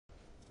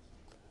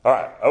All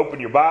right,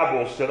 open your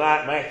Bibles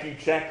tonight, Matthew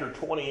chapter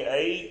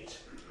 28.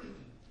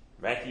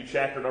 Matthew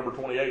chapter number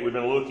 28. We've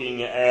been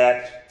looking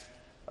at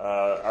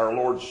our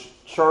Lord's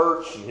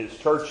church and His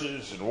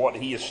churches and what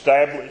He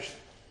established,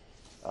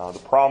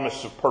 the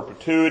promise of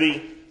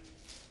perpetuity,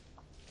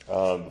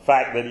 the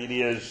fact that it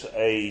is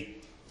a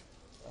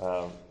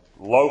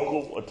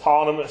local,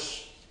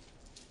 autonomous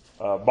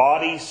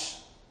bodies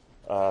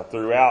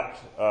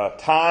throughout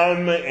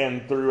time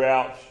and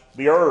throughout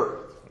the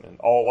earth and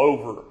all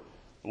over.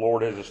 The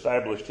Lord has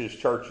established His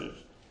churches.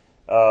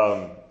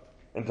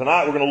 And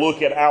tonight we're going to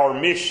look at our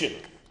mission.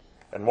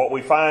 And what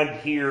we find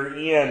here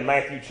in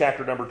Matthew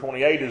chapter number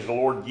 28 is the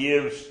Lord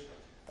gives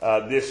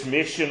this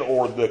mission,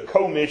 or the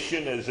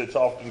commission as it's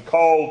often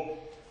called,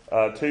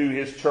 to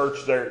His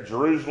church there at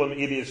Jerusalem.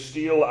 It is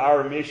still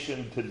our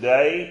mission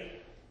today.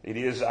 It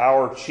is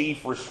our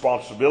chief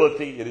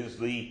responsibility. It is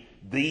the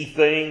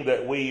thing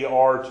that we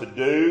are to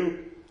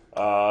do.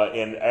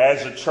 And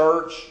as a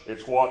church,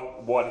 it's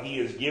what He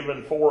has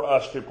given for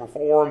us to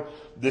perform.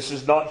 This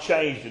has not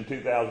changed in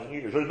 2,000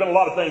 years. There's been a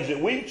lot of things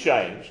that we've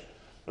changed.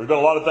 There's been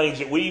a lot of things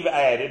that we've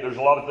added. There's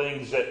a lot of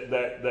things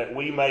that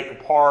we make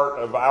a part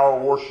of our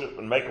worship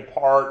and make a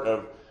part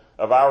of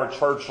our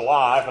church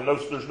life. And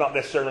there's not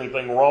necessarily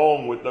anything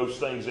wrong with those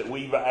things that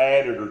we've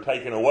added or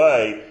taken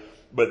away.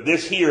 But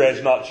this here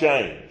has not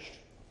changed.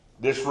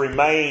 This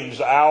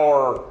remains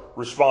our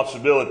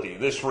responsibility.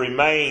 This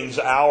remains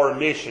our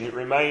mission. It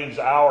remains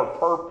our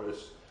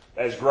purpose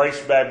as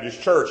Grace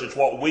Baptist Church. It's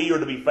what we are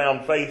to be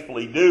found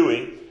faithfully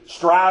doing,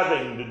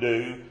 striving to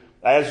do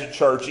as a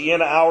church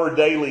in our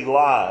daily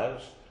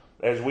lives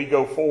as we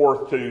go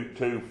forth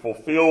to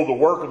fulfill the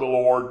work of the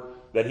Lord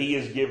that He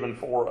has given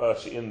for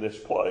us in this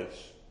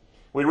place.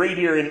 We read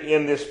here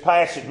in this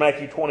passage,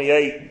 Matthew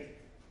 28,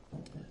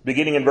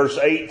 beginning in verse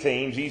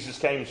 18, Jesus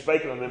came and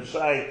spake unto them,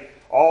 saying,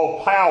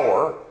 all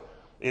power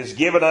is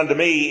given unto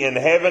me in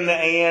heaven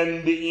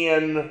and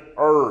in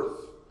earth.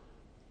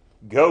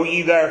 Go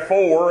ye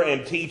therefore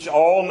and teach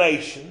all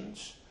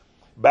nations,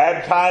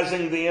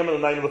 baptizing them in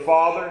the name of the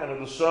Father and of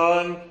the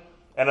Son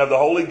and of the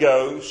Holy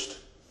Ghost,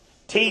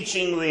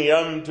 teaching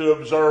them to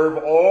observe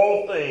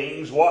all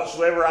things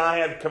whatsoever I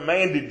have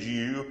commanded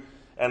you.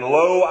 And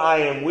lo, I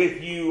am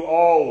with you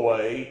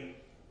always,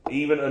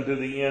 even unto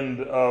the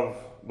end of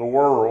the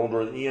world,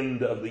 or the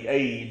end of the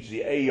age,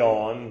 the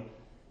aeon.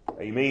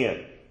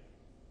 Amen.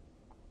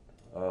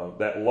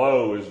 That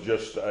lo is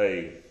just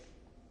an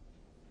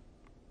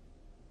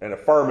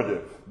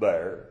affirmative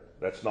there.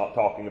 That's not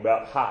talking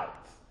about height.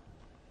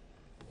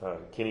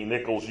 Kenny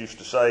Nichols used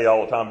to say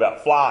all the time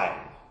about flying.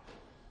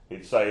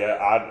 He'd say,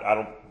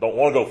 I don't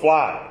want to go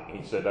flying.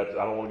 He said, I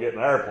don't want to get in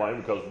an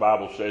airplane because the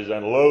Bible says,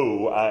 and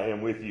lo, I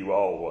am with you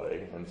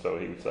always. And so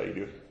he would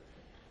say,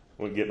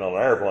 we're getting on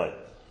an airplane.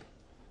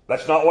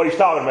 That's not what he's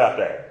talking about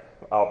there,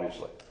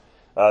 obviously.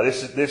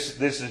 This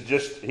is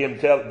just him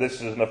telling.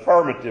 This is an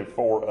affirmative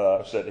for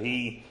us that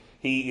He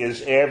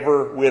is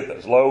ever with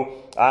us.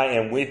 Lo, I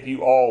am with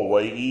you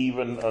always,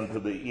 even unto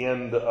the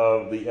end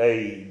of the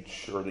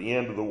age, or the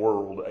end of the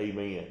world.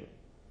 Amen.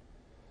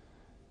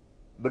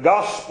 The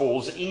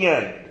Gospels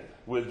end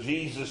with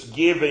Jesus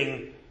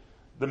giving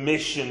the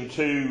mission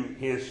to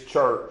His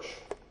church.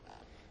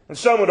 And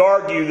some would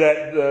argue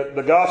that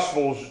the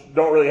Gospels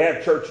don't really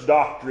have church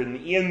doctrine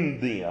in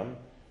them.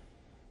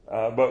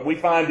 But we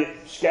find it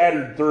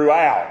scattered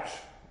throughout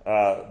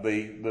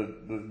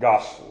the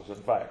Gospels, in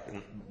fact.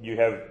 And you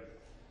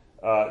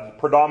have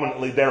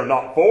predominantly they're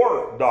not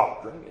for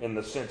doctrine in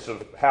the sense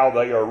of how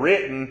they are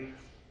written,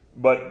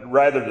 but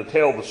rather to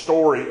tell the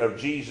story of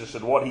Jesus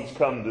and what He's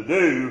come to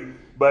do.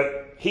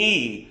 But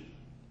He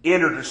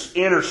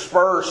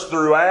interspersed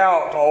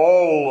throughout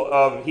all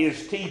of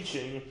His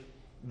teaching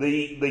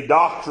the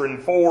doctrine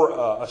for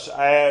us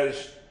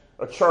as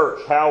a church,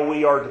 how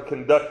we are to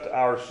conduct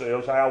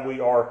ourselves, how we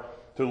are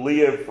to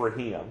live for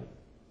Him.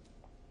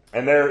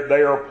 And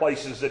there are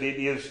places that it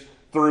is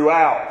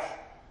throughout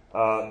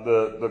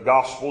the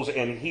Gospels,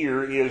 and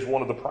here is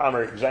one of the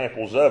primary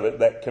examples of it,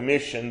 that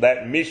commission,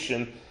 that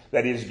mission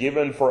that is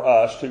given for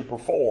us to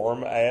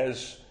perform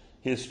as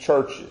His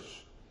churches.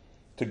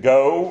 To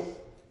go,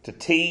 to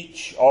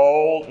teach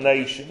all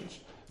nations,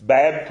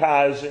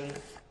 baptizing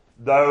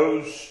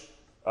those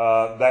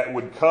that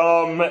would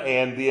come,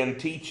 and then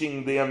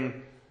teaching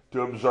them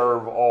to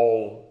observe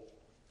all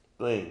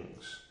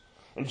things.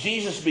 And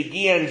Jesus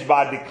begins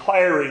by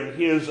declaring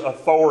His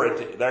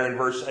authority there in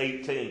verse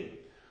 18.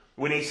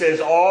 When He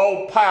says,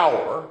 all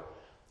power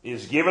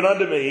is given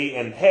unto me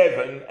in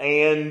heaven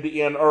and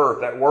in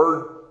earth. That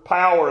word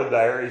power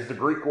there is the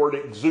Greek word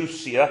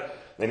exousia,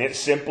 and it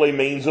simply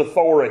means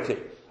authority.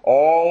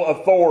 All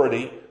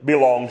authority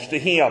belongs to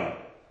Him.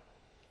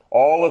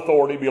 All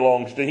authority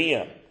belongs to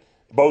Him,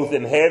 both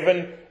in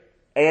heaven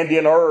and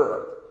in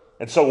earth.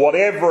 And so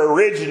whatever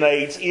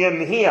originates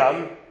in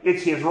Him,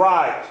 it's His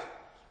right.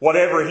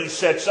 Whatever He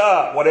sets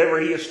up, whatever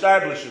He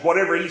establishes,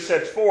 whatever He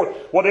sets forth,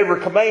 whatever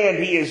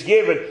command He has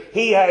given,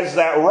 He has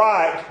that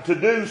right to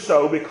do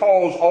so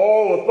because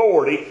all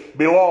authority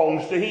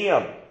belongs to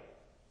Him.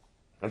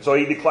 And so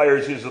He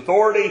declares His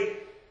authority.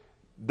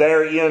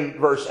 there in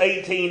verse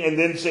 18 and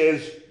then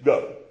says,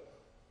 go.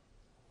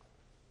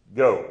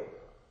 Go.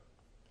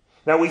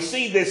 Now we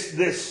see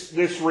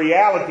this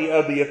reality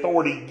of the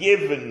authority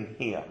given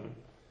him.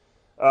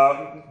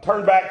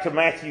 Turn back to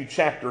Matthew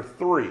chapter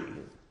 3.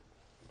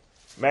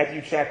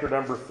 Matthew chapter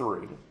number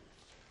 3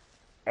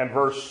 and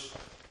verse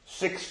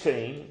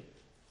 16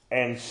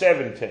 and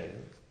 17.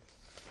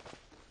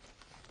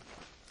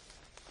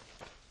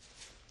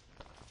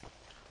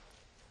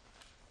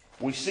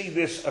 We see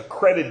this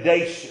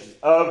accreditation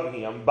of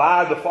him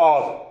by the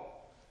Father.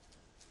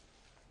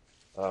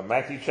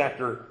 Matthew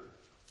chapter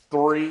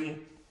 3,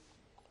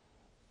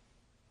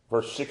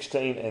 verse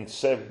 16 and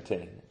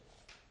 17.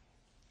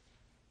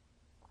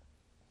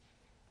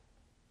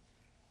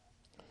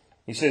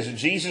 He says,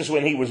 Jesus,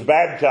 when he was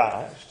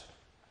baptized,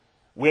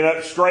 went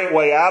up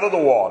straightway out of the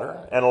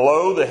water, and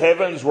lo, the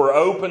heavens were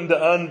opened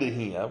unto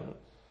him,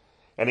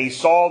 and he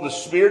saw the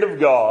Spirit of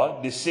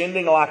God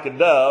descending like a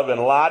dove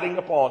and lighting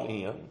upon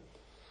him.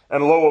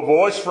 And lo, a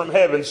voice from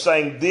heaven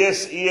saying,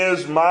 This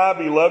is my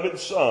beloved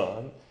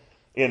Son,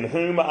 in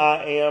whom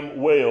I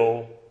am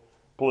well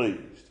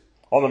pleased.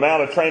 On the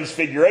Mount of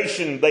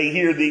Transfiguration, they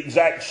hear the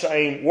exact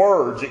same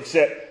words,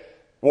 except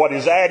what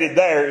is added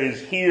there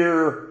is,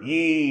 Hear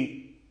ye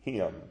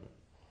him.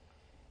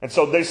 And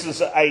so this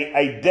is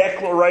a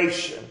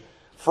declaration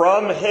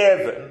from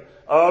heaven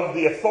of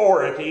the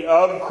authority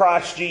of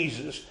Christ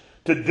Jesus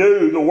to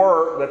do the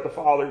work that the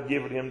Father had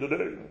given him to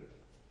do.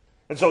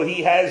 And so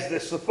he has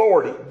this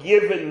authority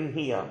given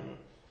him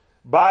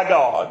by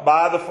God,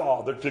 by the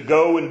Father, to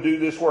go and do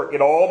this work.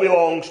 It all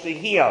belongs to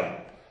him,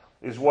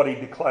 is what he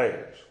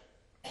declares.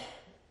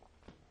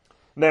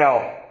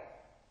 Now,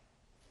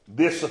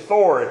 this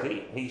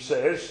authority, he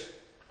says,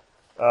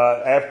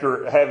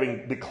 after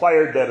having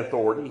declared that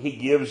authority, he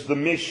gives the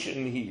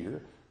mission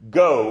here.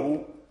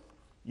 Go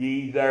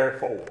ye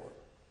therefore.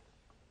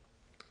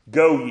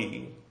 Go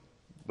ye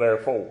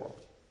therefore.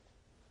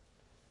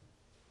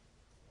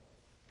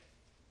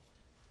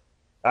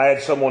 I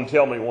had someone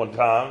tell me one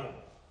time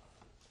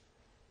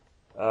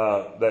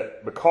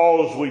that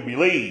because we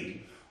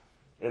believe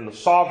in the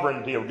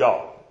sovereignty of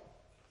God,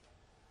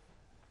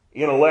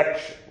 in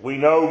election, we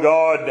know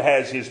God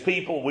has his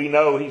people, we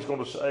know he's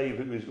going to save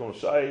who he's going to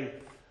save,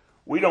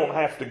 we don't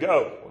have to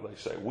go, they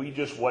say. We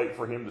just wait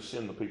for him to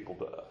send the people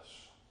to us.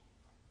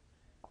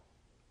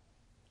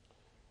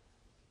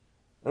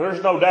 And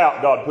there's no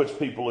doubt God puts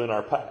people in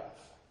our path.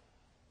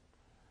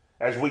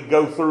 As we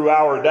go through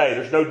our day,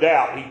 there's no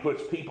doubt he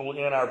puts people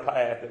in our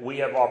path that we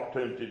have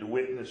opportunity to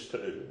witness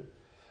to,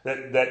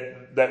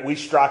 that we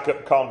strike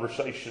up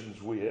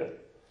conversations with.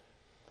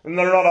 And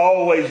they're not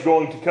always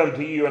going to come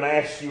to you and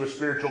ask you a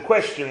spiritual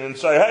question and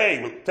say,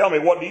 hey, tell me,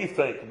 what do you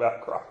think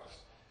about Christ?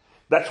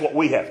 That's what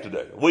we have to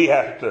do. We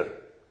have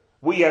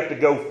to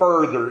go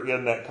further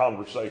in that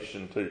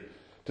conversation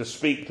to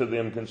speak to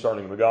them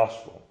concerning the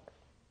gospel.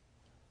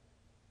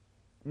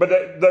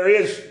 But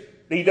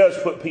he does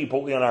put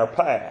people in our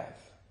path.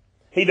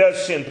 He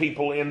does send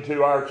people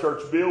into our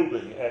church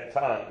building at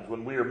times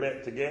when we are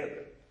met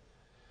together.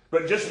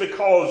 But just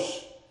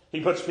because he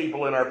puts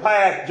people in our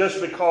path,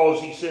 just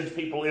because he sends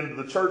people into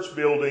the church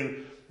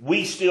building,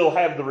 we still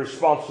have the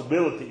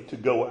responsibility to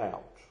go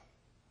out.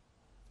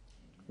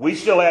 We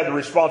still have the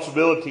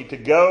responsibility to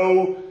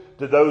go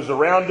to those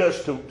around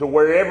us, to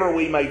wherever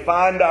we may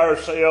find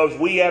ourselves.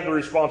 We have the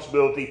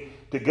responsibility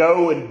to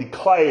go and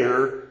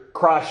declare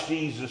Christ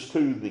Jesus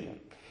to them.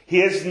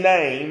 His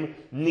name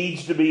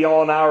needs to be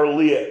on our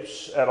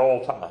lips at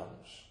all times.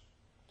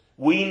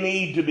 We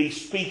need to be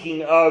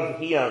speaking of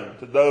him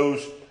to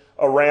those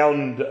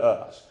around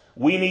us.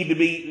 We need to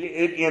be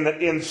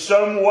in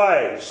some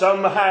way,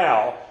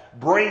 somehow,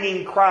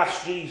 bringing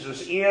Christ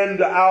Jesus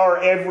into our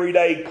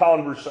everyday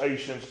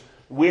conversations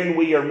when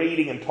we are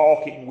meeting and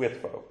talking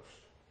with folks.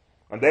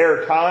 And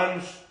there are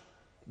times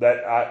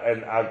that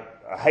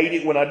I hate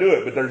it when I do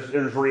it, but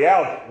there's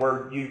reality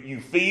where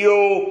you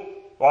feel,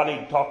 well, I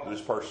need to talk to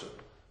this person.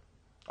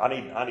 I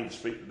need to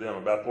speak to them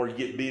about it. Where you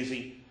get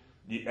busy,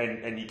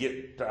 and you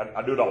get,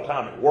 I do it all the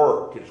time at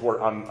work. It's where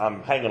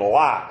I'm hanging a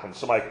light, and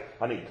somebody,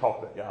 I need to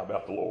talk to that guy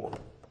about the Lord.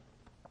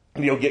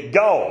 And you'll get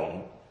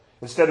gone.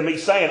 Instead of me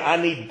saying,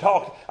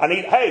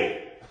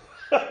 hey.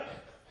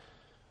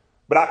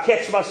 But I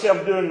catch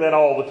myself doing that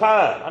all the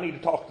time. I need to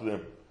talk to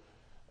them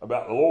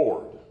about the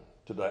Lord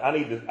today. I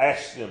need to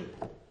ask them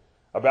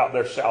about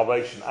their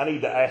salvation. I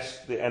need to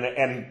ask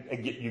them,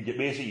 you get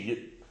busy, you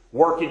get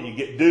working, you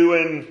get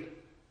doing,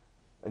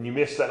 and you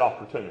miss that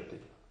opportunity.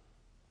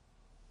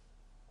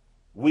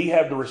 We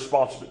have the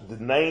responsibility.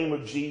 The name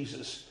of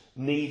Jesus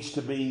needs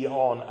to be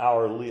on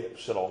our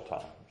lips at all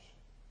times.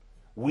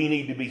 We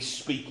need to be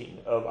speaking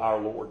of our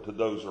Lord to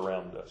those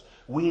around us.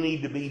 We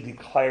need to be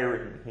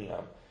declaring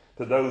him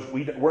to those.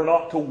 We're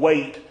not to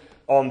wait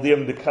on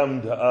them to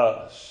come to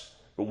us,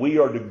 but we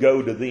are to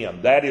go to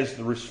them. That is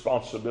the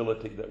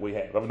responsibility that we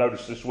have. I've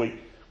noticed this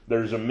week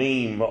there's a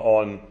meme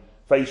on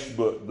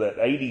Facebook that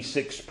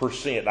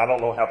 86%, I don't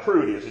know how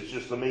true it is, it's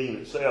just the meme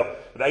itself,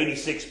 but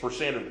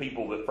 86% of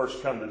people that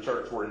first come to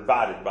church were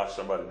invited by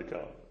somebody to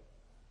come.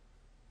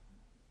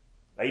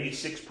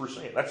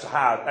 86%. That's a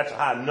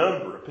high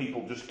number of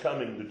people just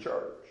coming to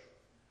church.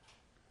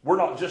 We're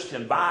not just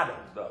inviting,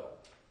 though,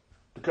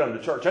 to come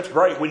to church. That's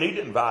great. We need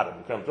to invite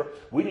them to come to church.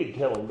 We need to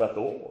tell them about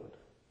the Lord.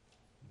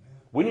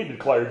 We need to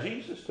declare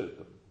Jesus to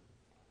them.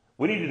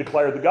 We need to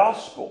declare the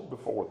gospel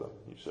before them,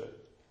 you see.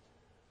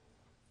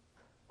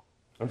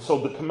 And so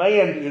the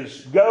command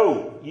is,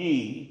 go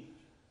ye,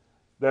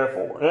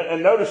 therefore.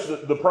 And notice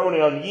the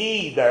pronoun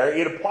ye there,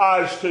 it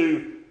applies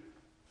to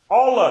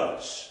all of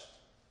us.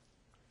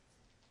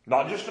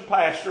 Not just a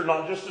pastor,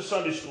 not just a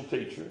Sunday school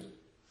teacher.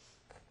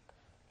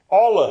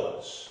 All of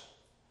us.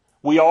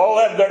 We all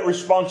have that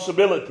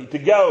responsibility to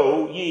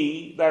go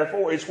ye,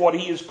 therefore. It's what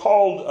he has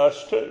called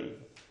us to.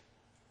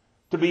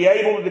 To be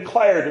able to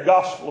declare the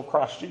gospel of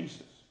Christ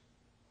Jesus.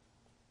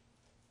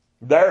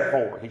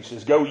 Therefore, he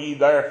says, go ye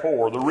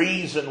therefore. The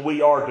reason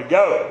we are to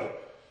go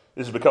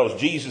is because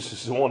Jesus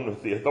is the one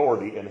with the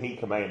authority and he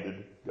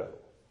commanded go.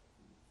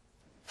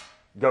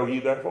 Go ye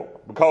therefore.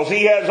 Because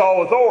he has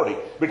all authority.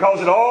 Because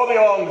it all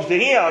belongs to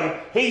him,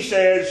 he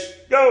says,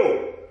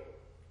 go.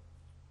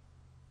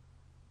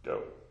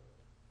 Go.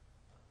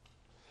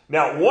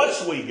 Now,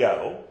 once we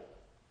go,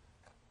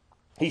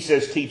 he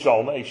says, teach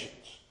all nations.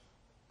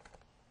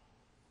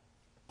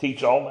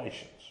 Teach all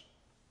nations.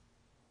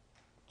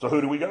 So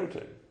who do we go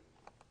to?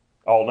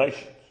 All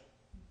nations.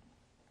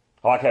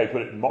 I like how he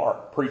put it in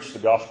Mark. Preach the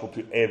gospel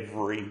to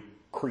every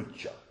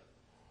creature.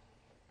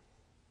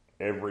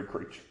 Every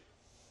creature.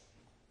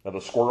 Now the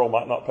squirrel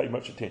might not pay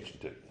much attention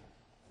to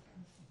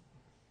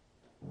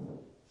you.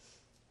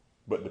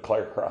 But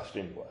declare Christ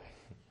anyway.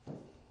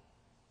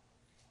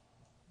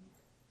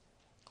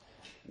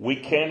 We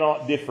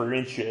cannot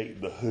differentiate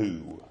the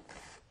who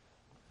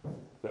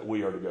that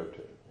we are to go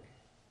to.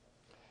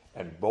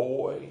 And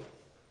boy,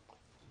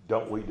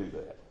 don't we do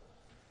that.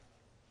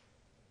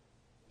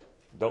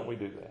 Don't we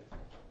do that?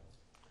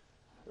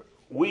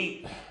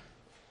 We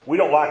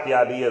don't like the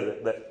idea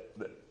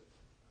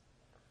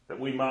that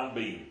we might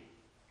be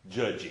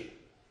judgy.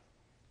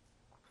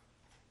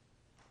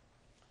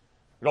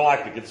 We don't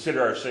like to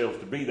consider ourselves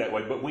to be that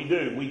way, but we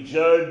do. We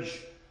judge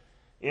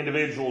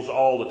individuals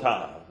all the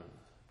time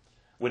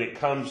when it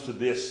comes to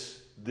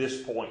this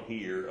point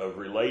here of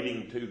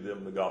relating to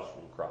them the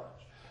gospel of Christ.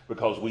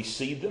 Because we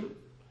see them,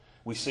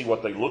 we see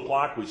what they look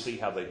like, we see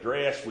how they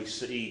dress, we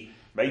see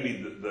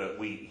maybe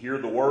we hear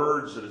the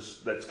words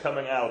that's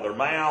coming out of their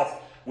mouth,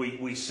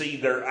 we see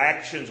their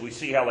actions, we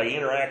see how they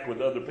interact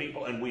with other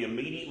people, and we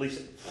immediately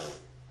say,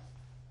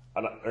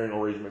 there's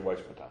no reason we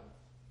waste my time.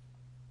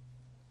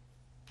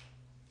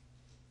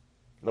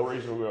 No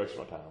reason we waste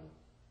my time.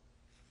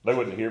 They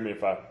wouldn't hear me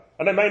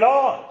and they may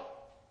not.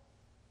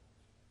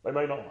 They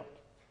may not.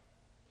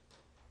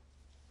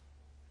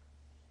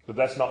 But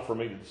that's not for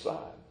me to decide.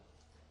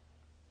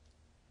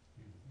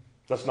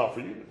 That's not for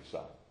you to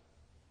decide.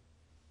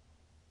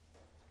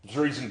 There's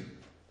a reason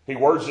he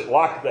words it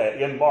like that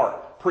in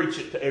Mark. Preach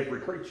it to every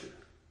creature.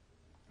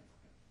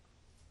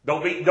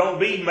 Don't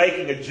be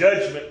making a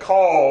judgment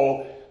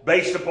call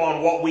based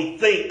upon what we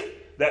think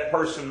that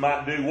person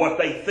might do, what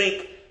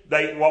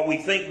we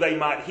think they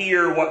might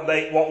hear,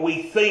 what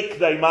we think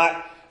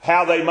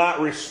how they might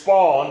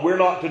respond.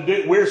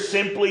 We're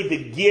simply to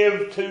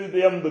give to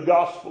them the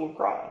gospel of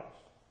Christ.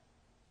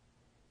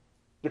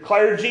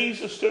 Declare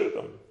Jesus to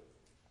them.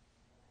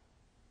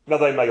 Now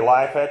they may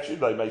laugh at you,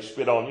 they may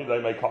spit on you, they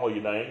may call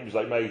you names,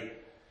 they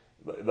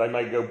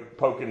may go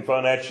poking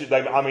fun at you.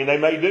 They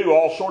may do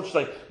all sorts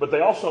of things, but they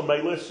also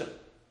may listen.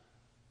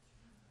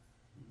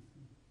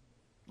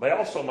 They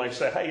also may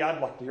say, hey,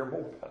 I'd like to hear more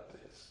about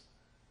this.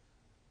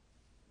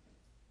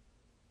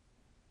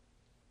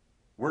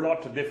 We're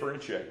not to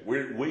differentiate.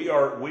 We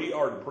are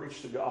to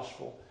preach the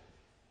gospel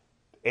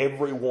to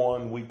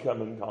everyone we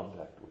come in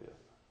contact with.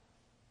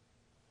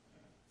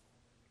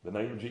 The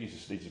name of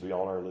Jesus needs to be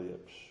on our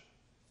lips.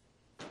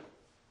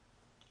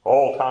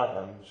 All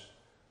times,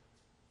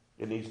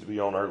 it needs to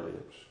be on our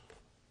lips.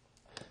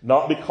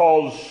 Not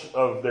because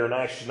of their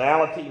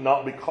nationality,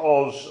 not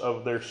because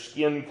of their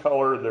skin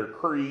color, their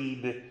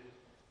creed,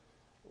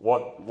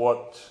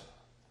 how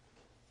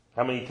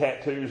many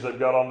tattoos they've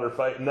got on their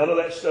face. None of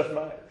that stuff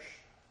matters.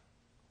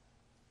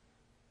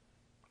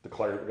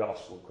 Declare the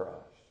gospel of Christ.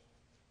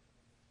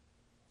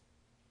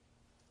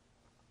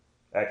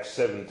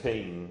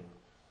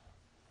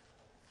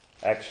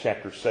 Acts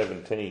chapter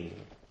 17.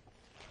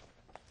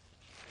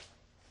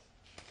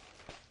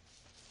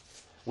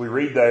 We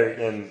read there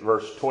in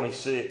verse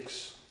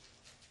 26.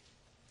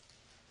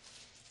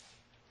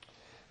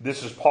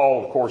 This is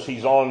Paul, of course.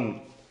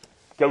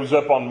 Goes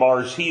up on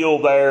Mars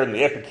Hill there, and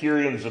the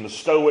Epicureans and the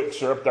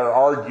Stoics are up there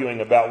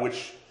arguing about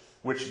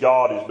which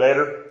God is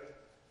better,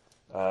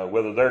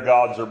 whether their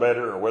gods are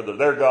better or whether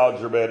their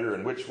gods are better,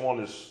 and which one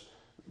is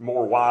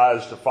more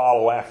wise to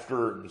follow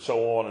after, and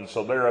so on. And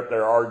so they're up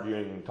there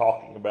arguing and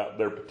talking about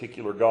their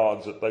particular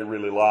gods that they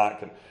really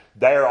like. And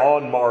there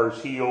on Mars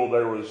Hill,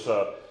 there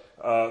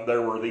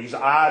were these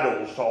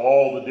idols to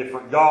all the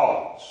different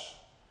gods.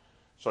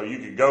 So you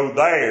could go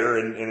there,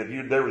 and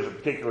if there was a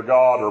particular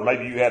god, or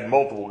maybe you had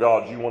multiple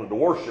gods you wanted to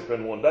worship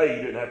in one day,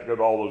 you didn't have to go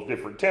to all those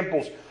different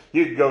temples.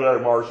 You could go there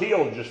to Mars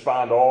Hill and just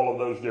find all of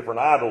those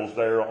different idols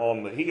there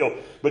on the hill.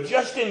 But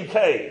just in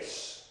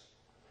case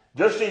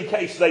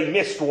they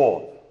missed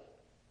one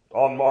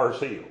on Mars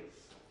Hill,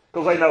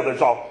 because they know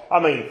there's all,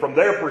 from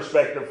their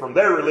perspective, from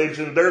their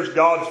religion, there's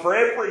gods for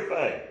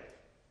everything.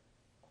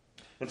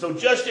 And so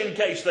just in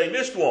case they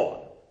missed one,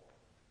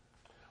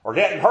 or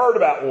hadn't heard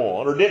about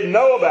one, or didn't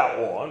know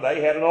about one,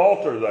 they had an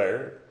altar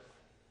there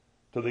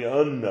to the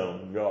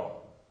unknown God.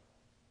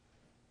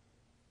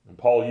 And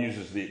Paul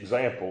uses the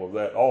example of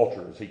that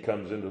altar as he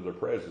comes into their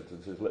presence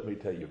and says, let me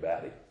tell you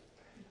about him.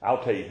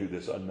 I'll tell you who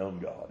this unknown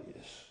God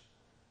is.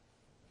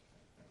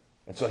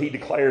 And so he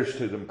declares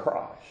to them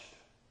Christ.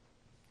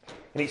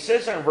 And he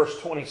says there in verse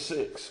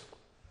 26,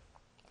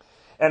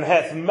 and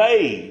hath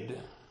made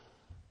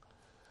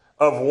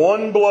of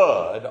one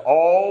blood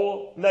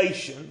all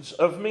nations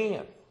of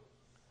men,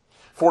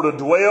 for to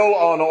dwell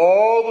on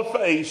all the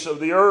face of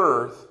the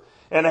earth,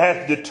 and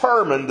hath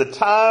determined the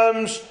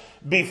times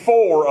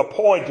before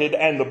appointed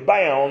and the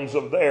bounds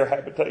of their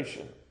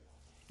habitation.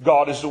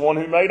 God is the one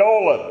who made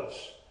all of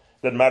us.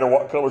 Doesn't matter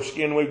what color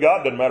skin we've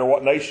got. Doesn't matter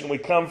what nation we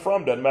come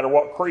from. Doesn't matter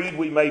what creed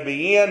we may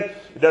be in.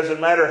 It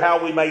doesn't matter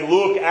how we may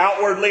look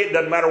outwardly. It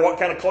doesn't matter what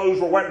kind of clothes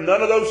we're wearing.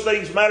 None of those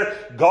things matter.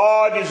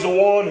 God is the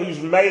one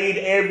who's made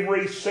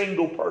every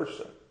single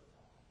person.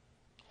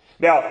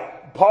 Now,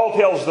 Paul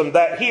tells them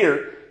that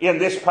here in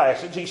this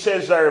passage. He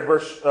says there,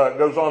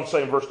 goes on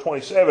saying verse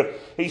 27,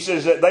 he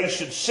says that they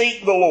should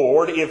seek the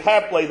Lord, if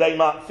haply they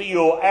might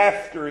feel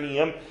after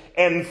him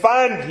and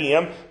find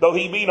him, though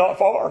he be not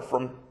far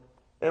from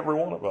every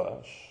one of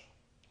us.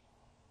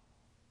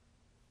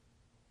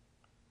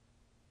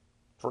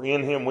 For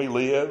in him we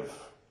live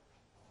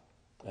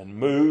and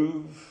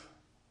move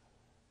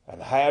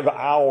and have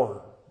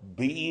our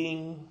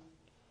being,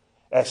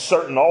 as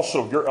certain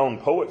also of your own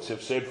poets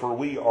have said, for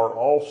we are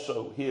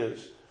also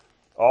his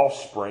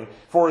offspring.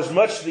 For as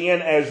much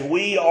then as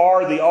we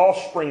are the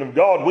offspring of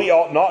God, we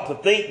ought not to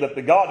think that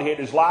the Godhead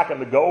is like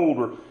unto gold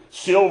or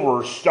silver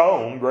or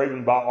stone,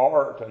 graven by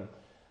art and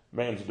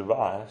man's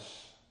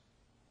device.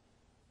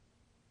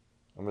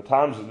 In the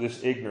times of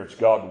this ignorance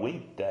God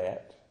winked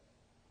at,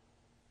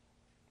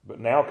 but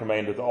now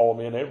commandeth all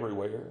men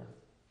everywhere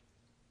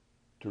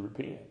to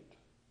repent.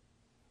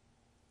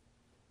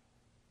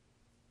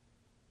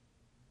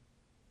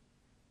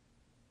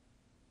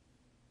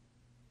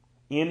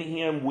 In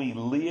him we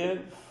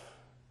live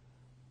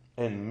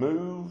and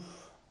move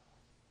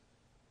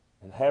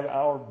and have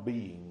our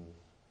being.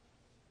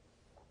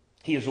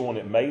 He is the one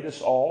that made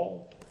us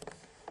all.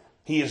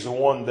 He is the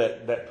one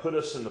that put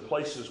us in the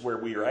places where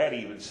we are at. He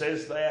even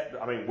says that.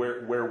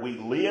 Where we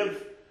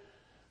live,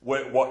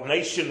 what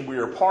nation we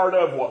are part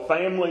of, what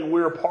family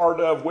we're a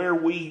part of, where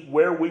we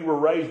were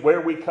raised,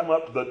 where we come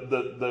up,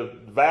 the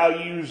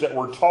values that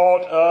were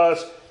taught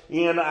us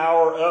in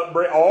our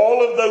upbringing.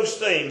 All of those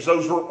things,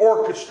 those were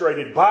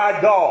orchestrated by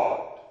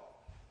God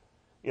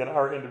in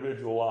our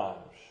individual lives.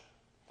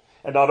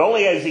 And not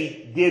only has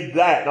he did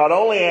that, not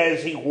only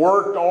has he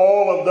worked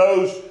all of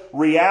those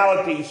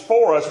realities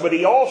for us, but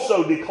he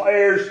also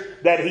declares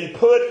that he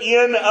put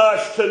in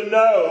us to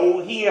know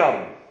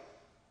him.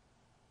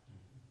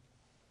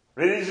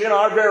 It is in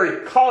our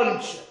very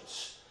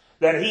conscience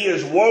that he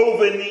is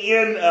woven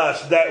in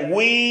us, that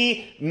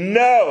we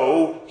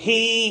know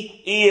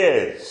he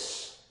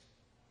is.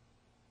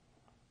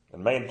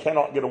 And man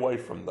cannot get away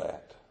from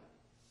that.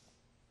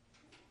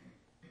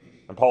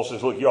 And Paul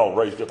says, look, y'all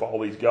raised up all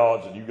these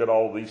gods, and you've got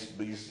all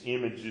these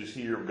images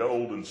here of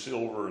gold and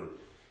silver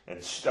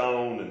and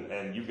stone,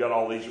 and you've got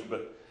all these,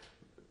 but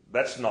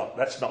that's not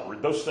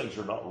those things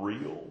are not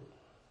real.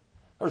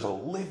 There's a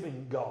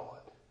living God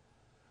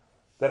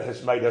that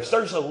has made us.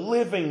 There's a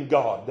living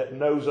God that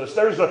knows us.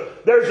 There's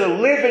a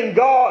living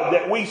God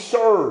that we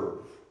serve.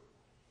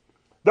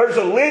 There's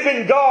a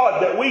living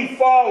God that we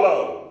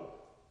follow.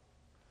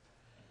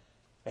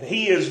 And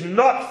he is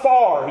not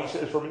far, he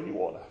says, from any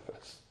one of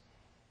us.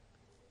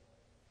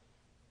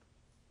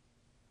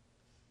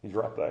 He's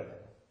right there.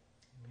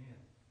 Amen.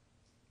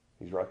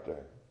 He's right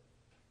there.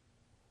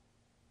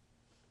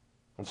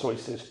 And so he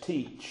says,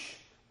 teach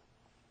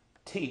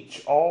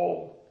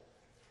all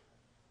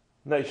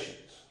nations.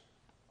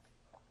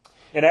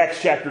 In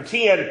Acts chapter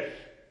 10,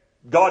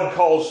 God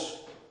calls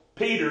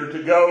Peter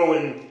to go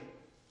and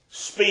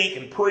speak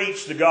and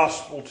preach the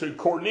gospel to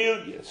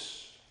Cornelius.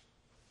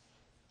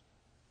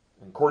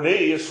 And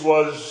Cornelius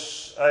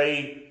was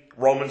a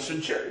Roman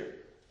centurion.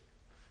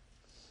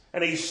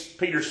 And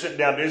Peter sent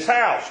down to his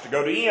house to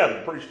go to him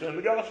and preach to him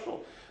the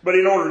gospel. But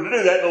in order to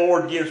do that, the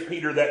Lord gives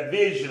Peter that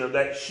vision of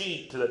that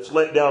sheet that's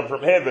let down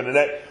from heaven. And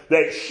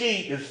that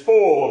sheet is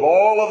full of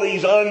all of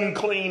these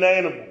unclean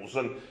animals.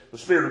 And the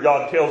Spirit of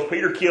God tells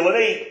Peter, kill and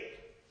eat.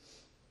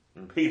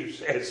 And Peter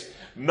says,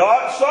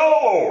 not so,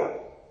 Lord.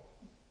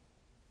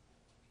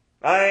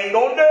 I ain't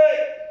going to do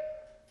it.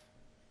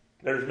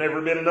 There's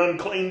never been an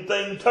unclean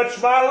thing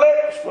touch my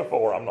lips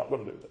before. I'm not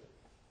going to do that.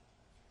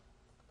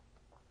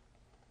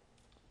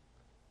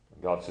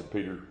 God said,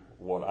 Peter,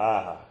 what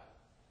I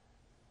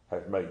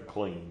have made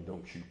clean,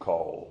 don't you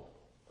call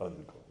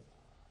unclean.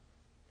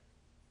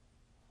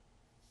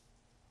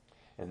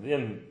 And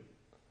then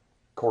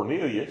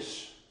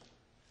Cornelius,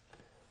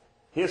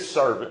 his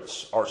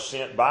servants are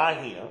sent by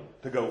him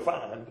to go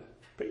find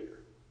Peter.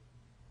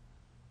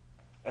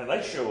 And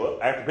they show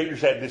up, after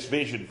Peter's had this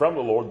vision from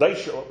the Lord, they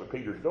show up at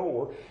Peter's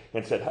door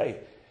and said, hey,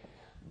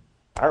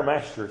 our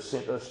master has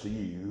sent us to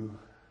you.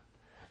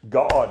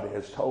 God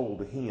has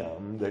told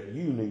him that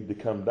you need to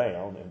come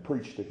down and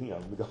preach to him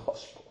the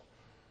gospel.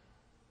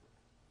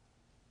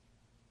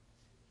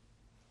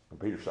 And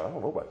Peter said, I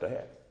don't know about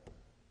that.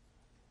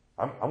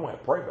 I'm going to have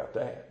to pray about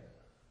that.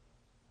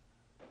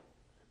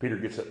 Peter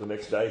gets up the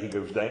next day. He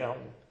goes down.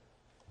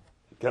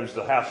 He comes to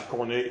the house of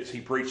Cornelius.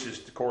 He preaches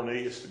to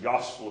Cornelius the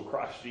gospel of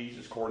Christ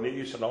Jesus.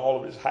 Cornelius and all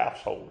of his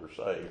household are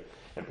saved.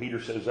 And Peter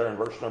says there in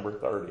verse number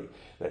 30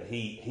 that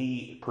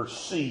he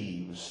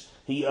perceives,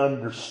 he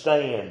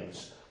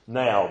understands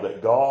now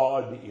that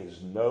God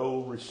is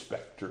no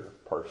respecter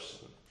of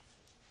person.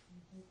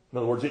 In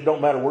other words, it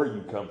don't matter where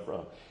you come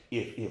from.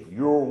 If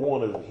you're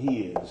one of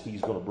his,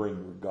 he's going to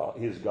bring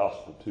his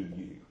gospel to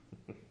you.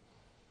 Amen.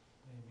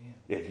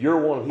 If you're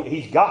one of his,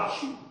 he's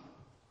got you.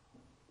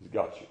 He's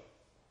got you.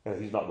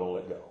 And he's not going to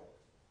let go.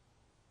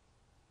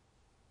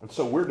 And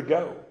so we're to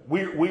go.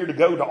 We're to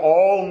go to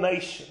all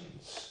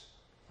nations.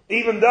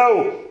 Even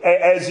though,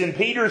 as in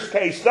Peter's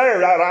case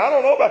there, I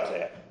don't know about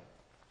that.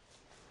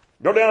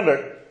 Go down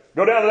to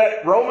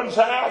that Roman's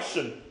house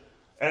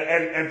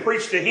and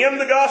preach to him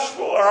the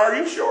gospel? Or are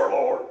you sure,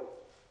 Lord?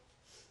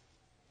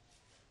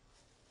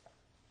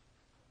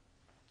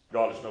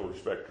 God is no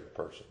respecter of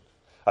persons.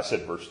 I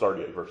said verse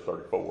 38, verse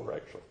 34,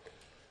 actually,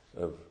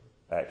 of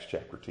Acts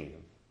chapter 10.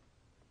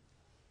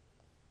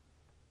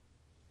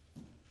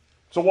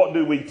 So what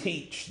do we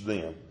teach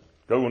them?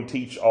 Go and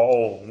teach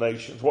all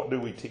nations. What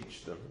do we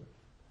teach them?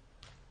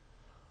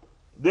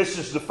 This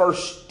is the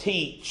first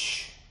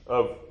teach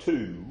of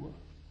two.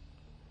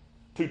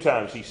 2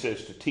 times he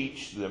says to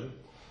teach them.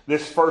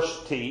 This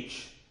first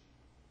teach,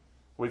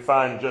 we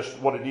find just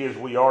what it is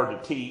we are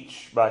to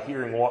teach by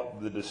hearing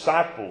what the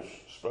disciples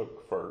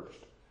spoke first.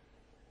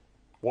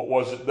 What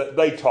was it that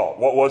they taught?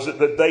 What was it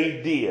that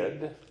they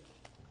did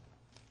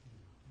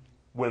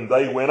when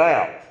they went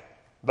out?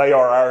 They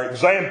are our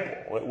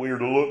example that we are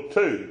to look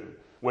to.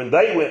 When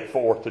they went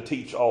forth to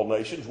teach all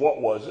nations,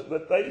 what was it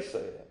that they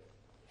said?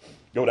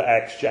 Go to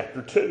Acts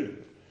chapter 2.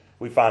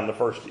 We find the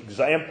first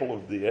example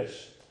of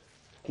this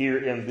here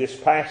in this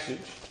passage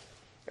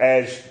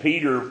as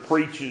Peter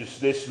preaches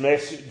this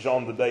message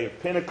on the day of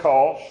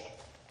Pentecost.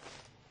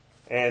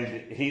 And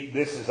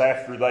this is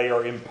after they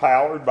are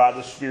empowered by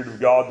the Spirit of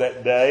God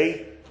that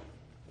day.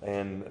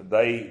 And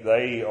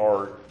they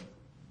are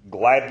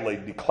gladly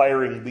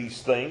declaring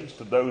these things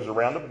to those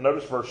around them.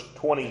 Notice verse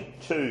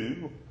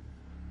 22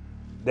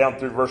 down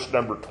through verse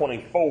number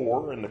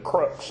 24 in the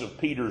crux of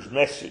Peter's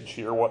message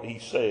here, what he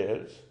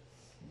says.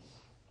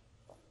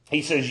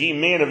 He says, ye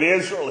men of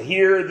Israel,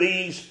 hear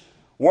these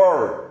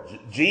words.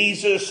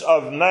 Jesus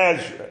of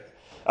Nazareth,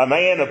 a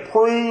man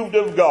approved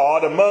of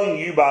God among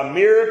you by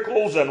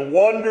miracles and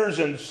wonders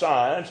and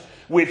signs,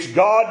 which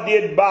God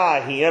did by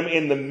him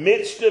in the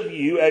midst of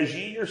you, as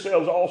ye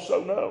yourselves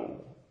also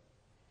know.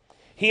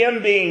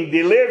 Him being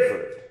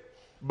delivered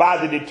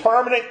by the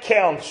determinate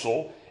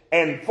counsel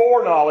and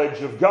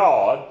foreknowledge of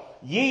God,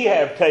 ye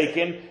have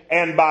taken,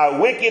 and by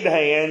wicked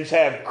hands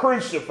have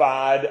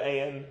crucified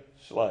and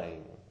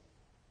slain.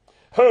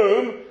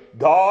 Whom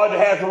God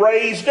hath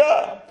raised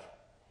up,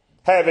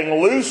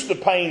 having loosed the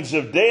pains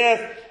of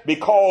death,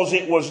 because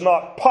it was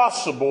not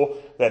possible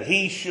that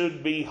he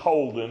should be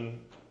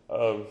holden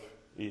of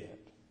it.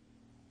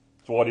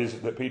 So what is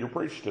it that Peter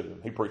preached to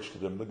them? He preached to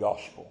them the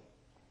gospel.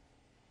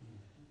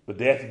 The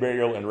death,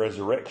 burial, and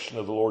resurrection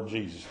of the Lord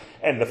Jesus.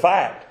 And the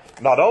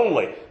fact, not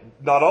only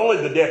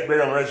the death,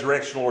 burial, and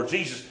resurrection of the Lord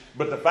Jesus,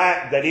 but the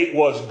fact that it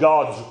was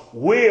God's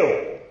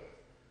will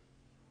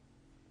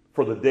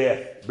for the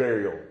death,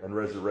 burial, and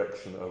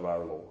resurrection of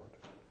our Lord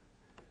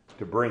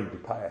to bring to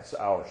pass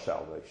our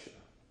salvation.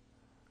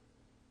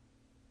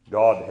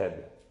 God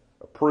had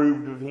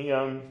approved of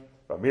him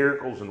by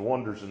miracles and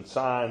wonders and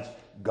signs.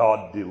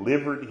 God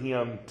delivered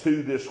him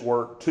to this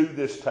work, to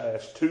this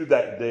task, to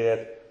that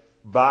death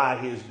by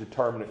his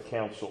determinate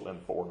counsel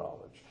and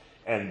foreknowledge.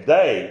 And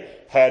they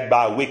had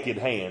by wicked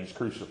hands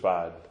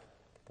crucified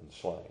and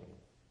slain.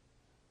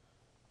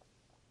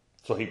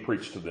 So he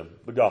preached to them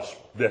the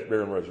gospel, death,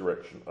 burial, and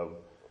resurrection of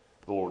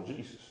the Lord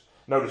Jesus.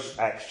 Notice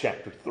Acts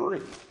chapter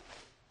 3.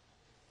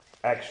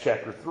 Acts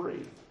chapter 3.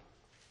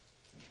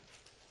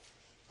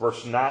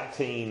 Verse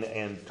 19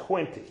 and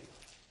 20.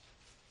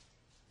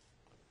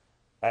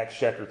 Acts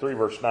chapter 3,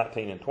 verse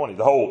 19 and 20.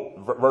 The whole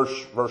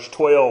verse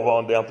 12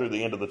 on down through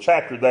the end of the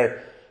chapter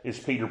there is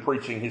Peter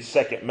preaching his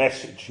second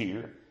message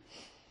here.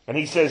 And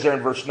he says there in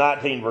verse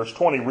 19, verse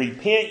 20,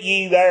 repent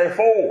ye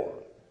therefore,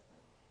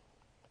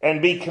 and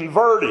be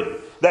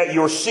converted, that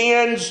your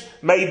sins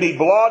may be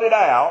blotted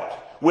out,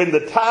 when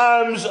the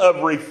times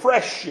of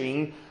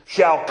refreshing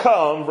shall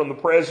come from the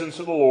presence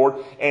of the Lord,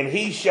 and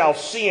he shall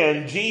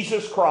send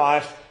Jesus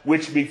Christ,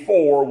 which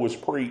before was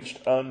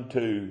preached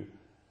unto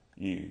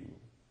you.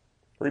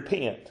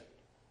 Repent.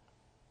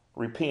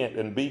 Repent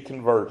and be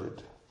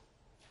converted,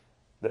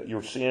 that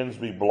your sins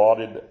be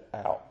blotted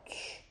out.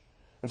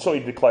 And so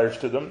he declares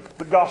to them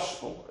the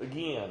gospel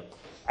again.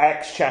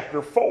 Acts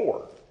chapter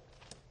 4,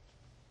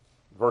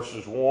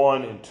 verses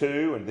 1 and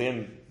 2, and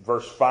then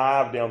verse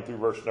 5 down through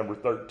verse number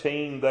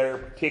 13 there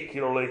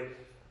particularly.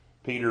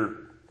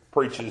 Peter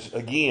preaches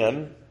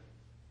again.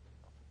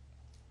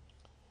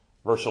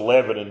 Verse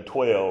 11 and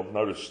 12,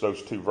 notice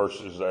those two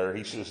verses there.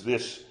 He says,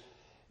 this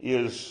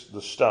is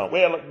the stone.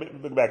 Well,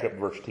 let me back up to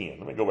verse 10.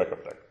 Let me go back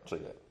up there. See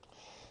that.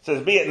 It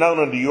says, be it known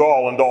unto you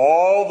all and to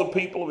all the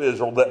people of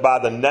Israel that by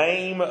the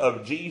name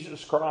of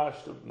Jesus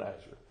Christ of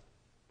Nazareth,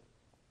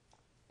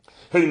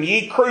 whom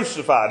ye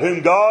crucified,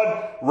 whom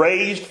God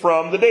raised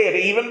from the dead,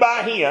 even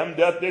by him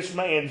doth this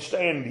man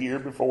stand here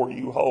before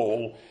you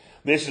whole.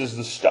 This is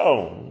the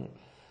stone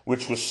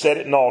which was set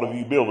at naught of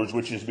you builders,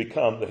 which has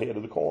become the head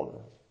of the corner.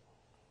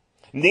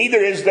 Neither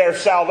is there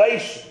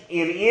salvation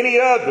in any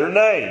other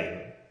name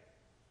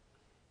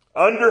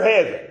under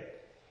heaven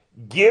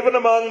given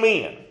among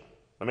men.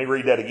 Let me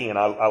read that again.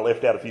 I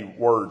left out a few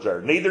words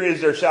there. Neither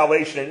is there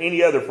salvation in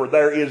any other, for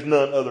there is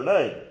none other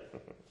name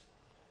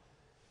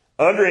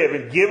under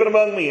heaven given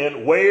among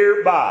men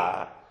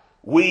whereby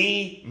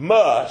we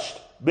must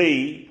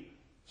be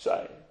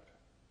saved.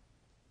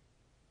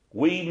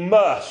 We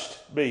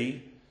must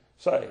be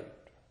saved.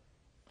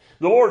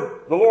 The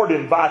Lord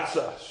invites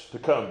us to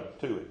come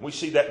to Him. We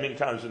see that many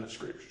times in the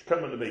Scriptures.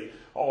 Come unto me,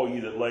 all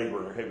you that labor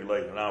and are heavy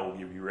laden, and I will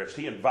give you rest.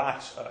 He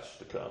invites us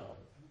to come.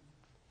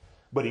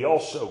 But He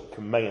also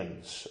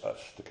commands us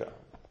to come.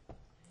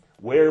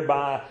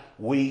 Whereby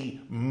we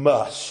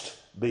must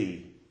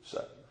be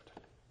saved.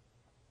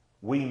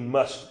 We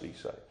must be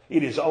saved.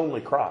 It is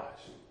only Christ.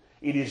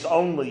 It is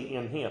only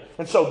in Him.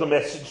 And so the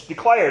message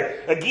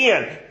declared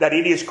again that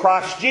it is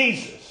Christ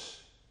Jesus,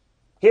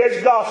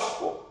 His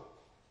gospel.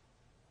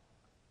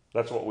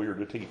 That's what we are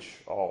to teach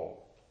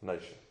all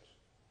nations.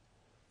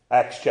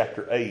 Acts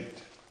chapter 8.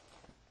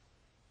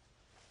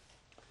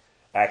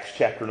 Acts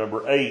chapter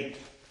number 8.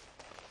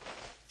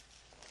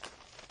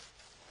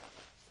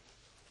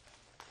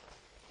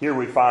 Here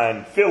we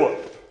find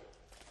Philip.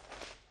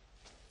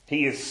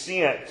 He is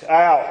sent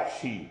out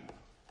here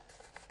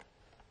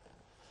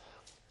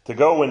to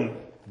go and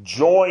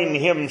join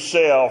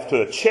himself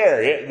to a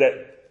chariot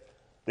that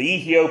the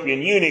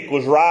Ethiopian eunuch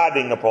was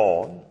riding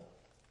upon.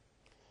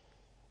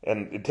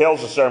 And it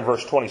tells us there in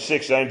verse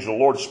 26, the angel of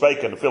the Lord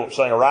spake unto Philip,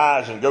 saying,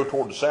 arise and go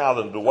toward the south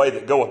into the way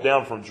that goeth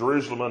down from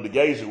Jerusalem unto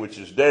Gaza, which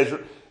is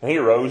desert. And he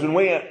arose and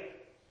went.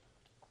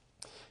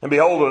 And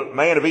behold, a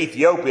man of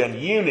Ethiopia, an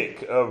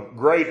eunuch of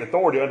great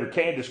authority under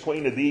Candace,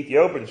 queen of the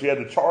Ethiopians, who had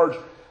the charge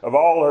of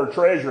all her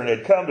treasure and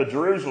had come to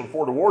Jerusalem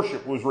for to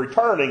worship, was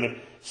returning and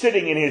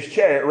sitting in his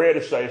chariot, ready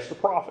to say, it's the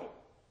prophet.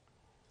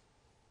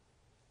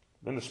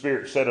 Then the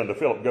Spirit said unto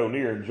Philip, go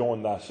near and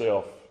join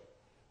thyself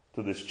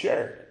to this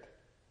chariot.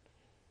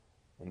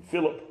 And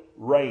Philip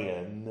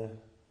ran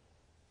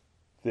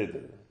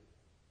thither.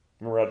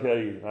 Remember I tell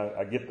you,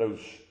 I get those,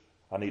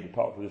 I need to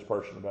talk to this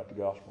person about the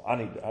gospel. I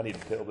need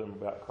to tell them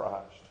about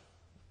Christ.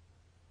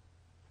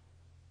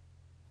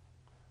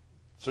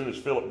 As soon as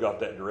Philip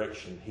got that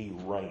direction, he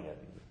ran.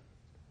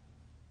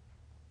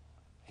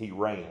 He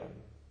ran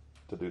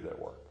to do that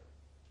work.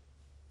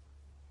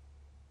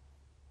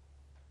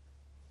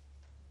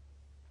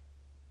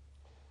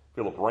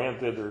 Philip ran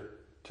thither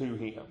to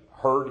him,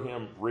 heard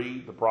him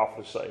read the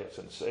prophet Isaiah,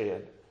 and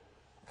said,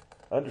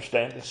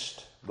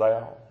 understandest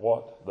thou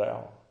what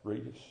thou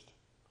readest?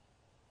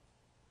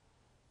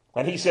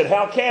 And he said,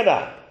 how can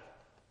I,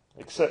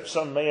 except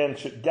some man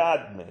should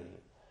guide me?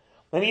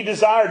 And he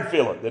desired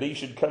Philip that he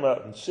should come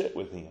up and sit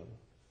with him.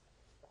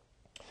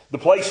 The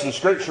place of the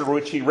scripture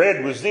which he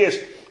read was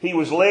this: he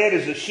was led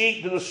as a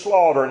sheep to the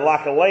slaughter, and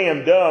like a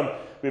lamb dumb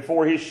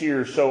before his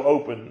shearers, so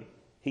opened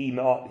he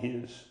not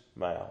his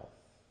mouth.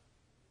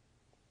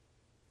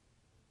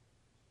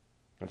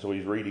 And so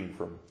he's reading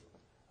from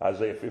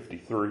Isaiah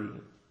 53,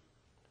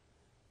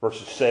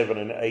 verses 7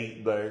 and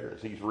 8 there,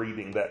 as he's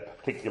reading that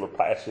particular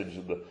passage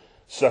of the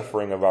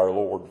suffering of our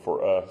Lord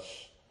for us.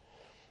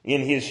 In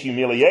his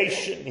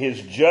humiliation,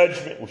 his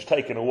judgment was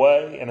taken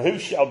away. And who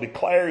shall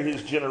declare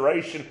his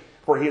generation?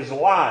 For his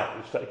life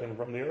was taken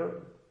from the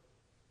earth.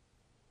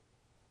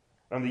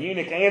 And the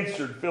eunuch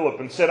answered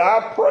Philip and said,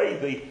 I pray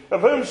thee,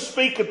 of whom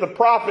speaketh the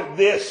prophet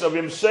this, of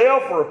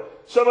himself or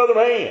some other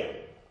man?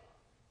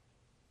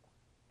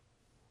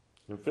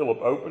 And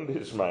Philip opened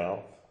his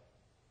mouth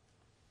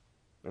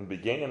and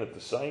began at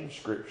the same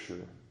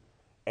scripture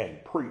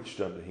and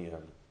preached unto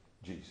him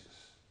Jesus.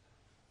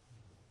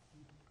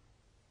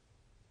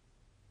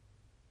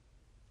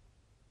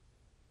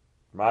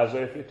 From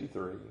Isaiah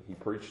 53, he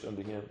preached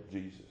unto him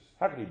Jesus.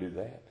 How could he do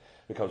that?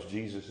 Because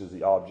Jesus is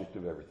the object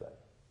of everything.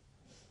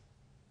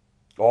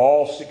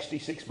 All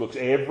 66 books,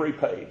 every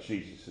page,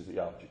 Jesus is the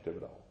object of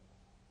it all.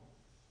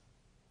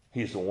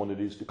 He is the one that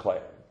is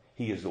declared.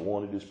 He is the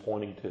one it is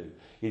pointing to.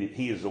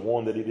 He is the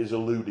one that it is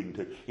alluding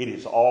to. It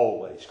is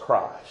always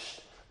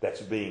Christ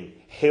that's being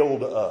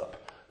held up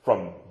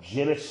from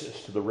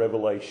Genesis to the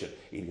Revelation.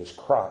 It is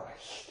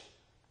Christ.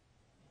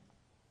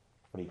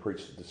 When he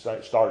preached,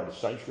 started the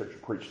same scripture,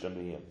 preached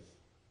unto him,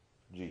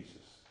 Jesus.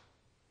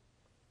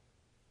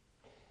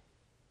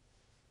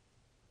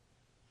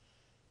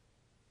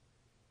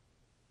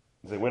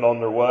 As they went on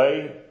their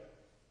way,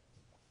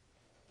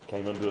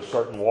 came into a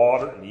certain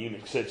water, and the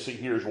eunuch said, "See,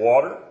 here's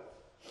water.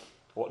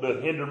 What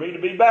doth hinder me to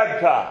be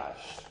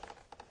baptized?"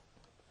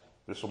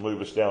 This will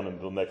move us down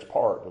into the next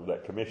part of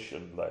that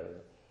commission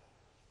there.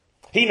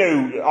 He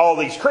knew all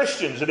these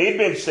Christians that he'd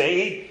been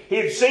seeing. He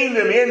had seen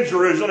them in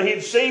Jerusalem. He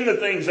had seen the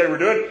things they were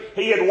doing.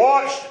 He had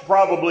watched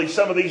probably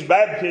some of these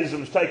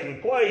baptisms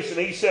taking place, and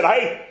he said,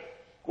 "Hey,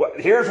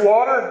 here's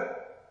water.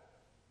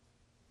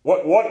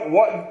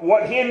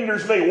 What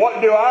hinders me? What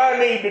do I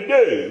need to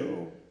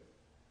do?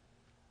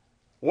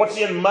 What's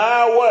in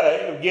my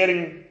way of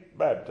getting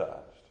baptized?"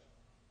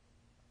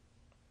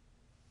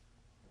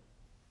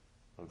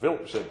 And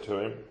Philip said to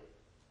him,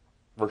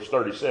 verse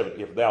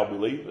 37, "If thou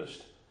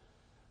believest,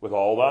 with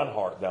all thine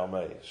heart thou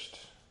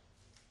mayest."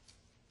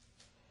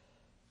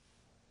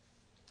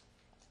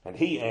 And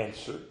he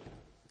answered,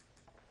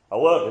 I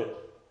love it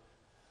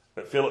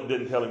that Philip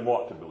didn't tell him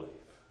what to believe.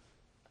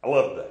 I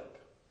love that.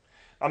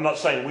 I'm not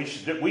saying we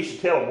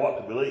should tell him what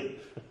to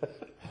believe.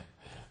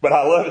 But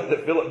I love it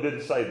that Philip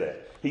didn't say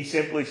that. He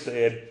simply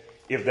said,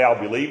 "If thou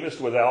believest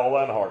with all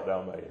thine heart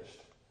thou mayest."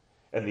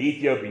 And the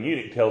Ethiopian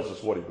eunuch tells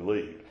us what he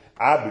believed.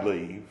 I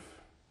believe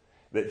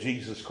that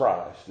Jesus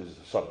Christ is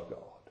the Son of God.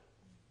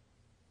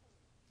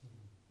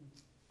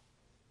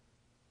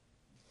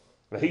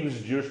 Now, he was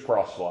a Jewish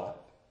proselyte.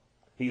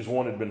 He was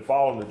one who had been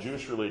following the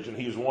Jewish religion.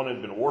 He was one who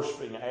had been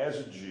worshiping as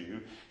a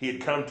Jew. He had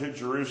come to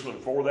Jerusalem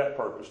for that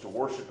purpose, to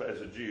worship as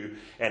a Jew.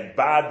 And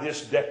by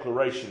this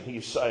declaration,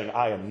 he's saying,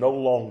 I am no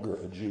longer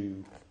a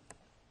Jew.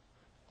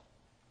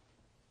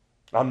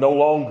 I'm no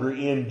longer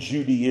in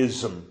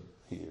Judaism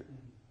here,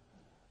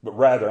 but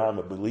rather I'm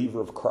a believer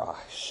of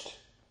Christ.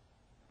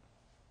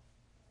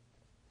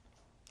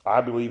 I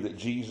believe that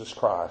Jesus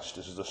Christ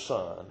is the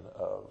Son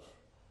of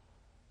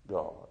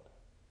God.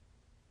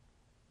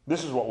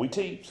 This is what we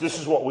teach. This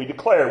is what we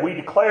declare. We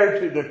declare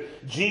to them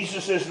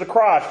Jesus is the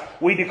Christ.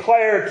 We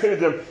declare to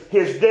them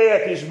His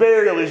death, His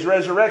burial, His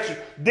resurrection.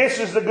 This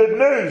is the good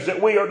news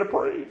that we are to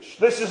preach.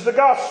 This is the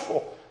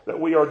gospel that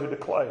we are to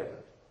declare.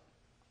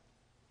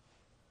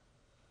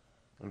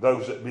 And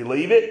those that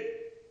believe it,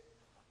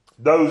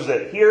 those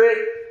that hear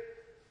it,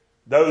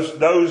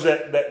 those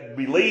that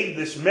believe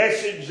this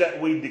message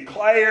that we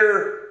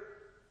declare,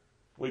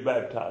 we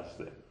baptize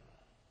them.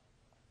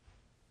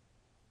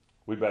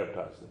 We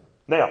baptize them.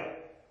 Now,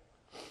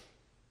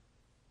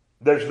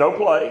 there's no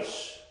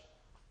place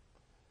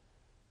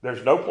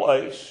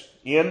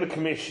in the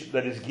commission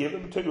that is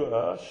given to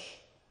us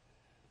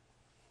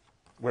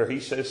where he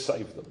says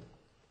save them.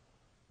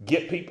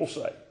 Get people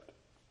saved.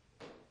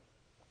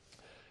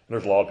 And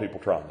there's a lot of people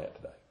trying that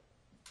today.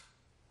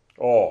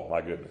 Oh, my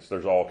goodness.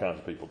 There's all kinds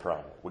of people trying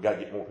it. We've got to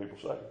get more people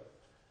saved.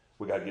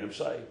 We've got to get them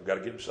saved. We've got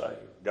to get them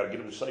saved. We've got to get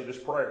them to say this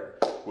prayer.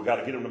 We've got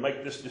to get them to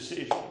make this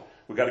decision.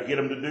 We've got to get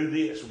them to do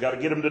this. We've got to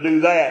get them to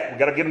do that. We've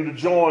got to get them to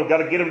join. We've got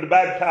to get them to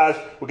baptize.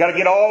 We've got to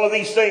get all of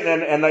these things.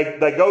 And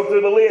they go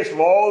through the list of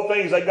all the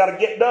things they've got to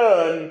get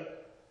done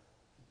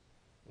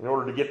in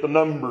order to get the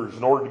numbers,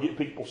 in order to get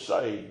people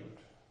saved.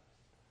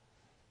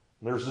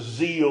 And there's a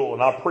zeal,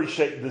 and I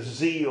appreciate the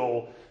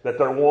zeal that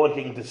they're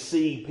wanting to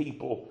see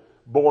people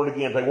born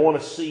again. They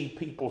want to see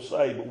people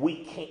saved, but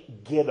we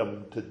can't get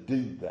them to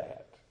do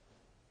that.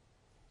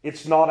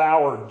 It's not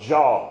our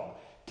job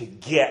to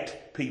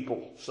get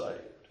people saved.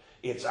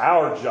 It's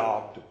our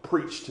job to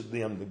preach to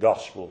them the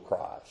gospel of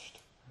Christ.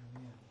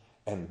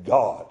 And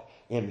God,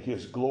 in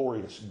His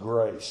glorious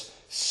grace,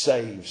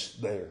 saves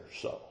their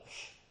souls.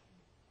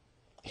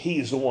 He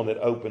is the one that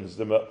opens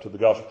them up to the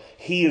gospel.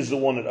 He is the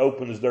one that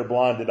opens their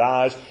blinded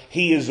eyes.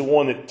 He is the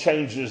one that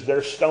changes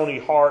their stony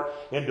heart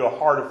into a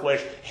heart of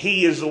flesh.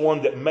 He is the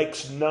one that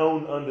makes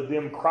known unto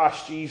them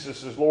Christ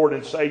Jesus as Lord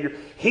and Savior.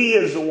 He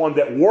is the one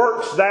that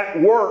works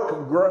that work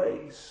of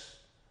grace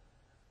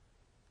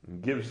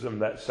and gives them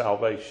that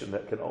salvation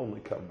that can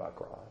only come by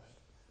Christ.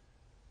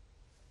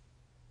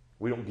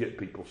 We don't get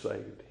people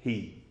saved.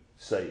 He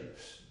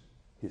saves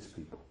His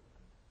people.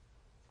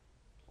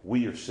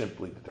 We are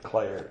simply to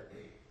declare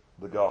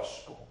the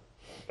gospel.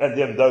 And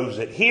then those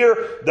that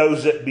hear,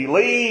 those that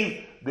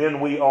believe, then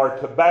we are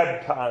to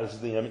baptize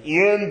them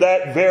in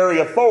that very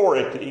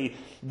authority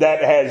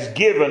that has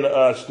given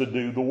us to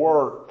do the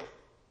work.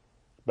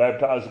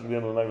 Baptizing them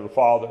in the name of the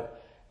Father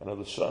and of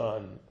the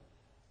Son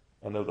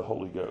and of the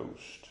Holy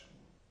Ghost.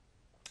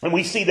 And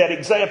we see that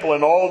example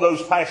in all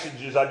those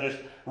passages I just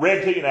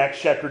read to you in Acts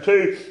chapter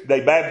 2.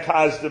 They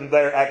baptized them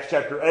there. Acts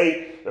chapter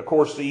 8, of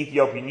course, the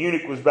Ethiopian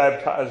eunuch was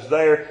baptized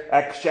there.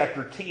 Acts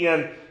chapter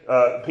 10,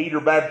 Peter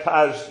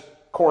baptized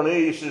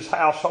Cornelius'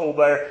 household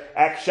there.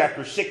 Acts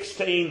chapter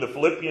 16, the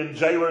Philippian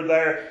jailer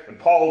there. And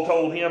Paul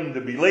told him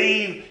to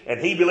believe, and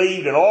he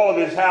believed in all of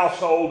his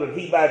household, and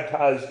he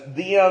baptized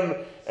them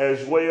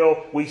as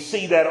well. We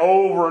see that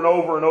over and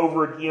over and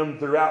over again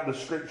throughout the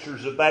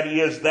Scriptures, that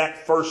is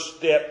that first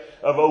step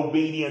of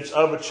obedience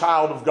of a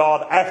child of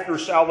God after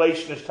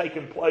salvation has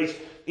taken place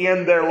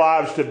in their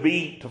lives,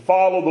 to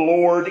follow the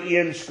Lord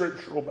in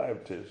scriptural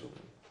baptism.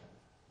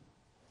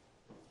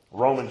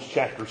 Romans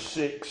chapter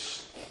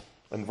 6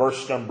 and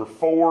verse 3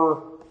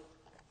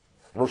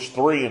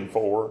 and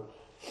 4,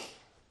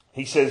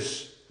 he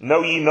says,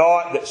 "Know ye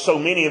not that so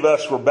many of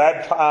us were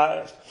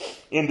baptized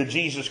into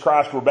Jesus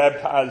Christ, were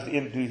baptized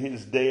into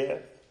his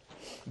death?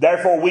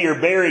 Therefore we are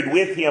buried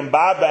with him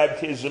by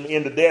baptism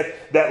into death,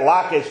 that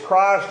like as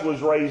Christ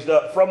was raised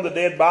up from the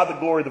dead by the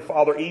glory of the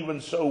Father,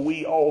 even so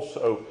we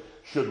also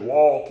should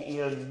walk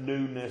in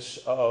newness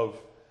of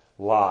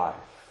life."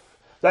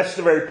 That's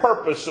the very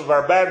purpose of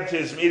our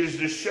baptism. It is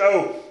to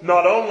show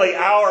not only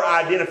our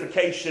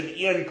identification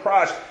in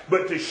Christ,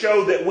 but to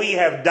show that we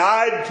have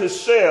died to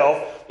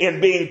self in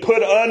being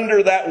put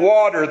under that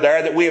water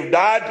there, that we have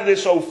died to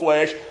this old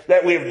flesh,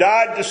 that we have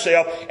died to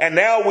self, and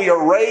now we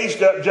are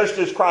raised up just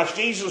as Christ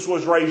Jesus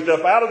was raised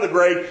up out of the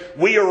grave.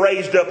 We are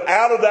raised up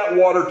out of that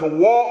water to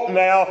walk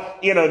now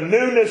in a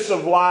newness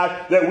of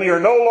life, that we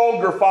are no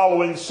longer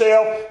following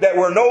self, that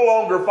we're no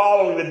longer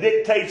following the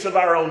dictates of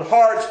our own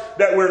hearts,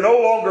 that we're no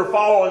longer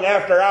following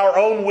after our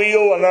own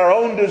will and our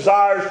own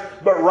desires,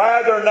 but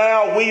rather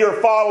now we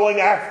are following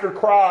after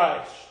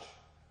Christ.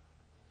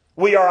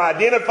 We are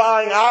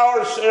identifying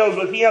ourselves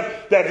with him,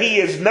 that he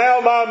is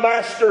now my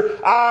master.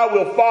 I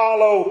will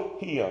follow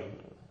him.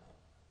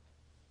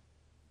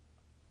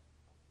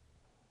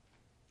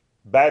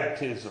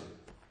 Baptism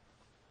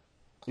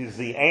is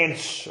the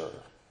answer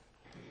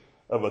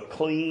of a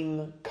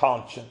clean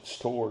conscience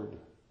toward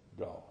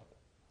God.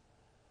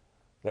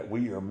 That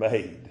we are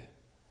made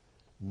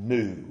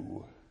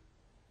new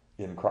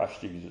in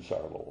Christ Jesus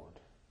our Lord.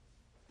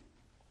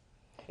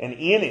 And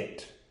in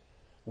it,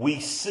 we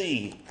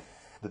see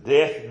the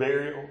death,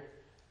 burial,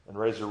 and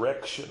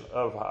resurrection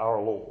of our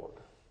Lord.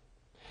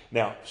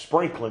 Now,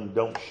 sprinkling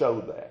don't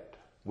show that.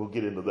 We'll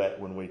get into that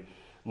when we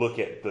look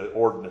at the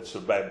ordinance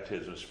of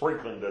baptism.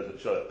 Sprinkling doesn't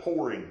show that.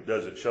 Pouring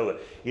doesn't show that.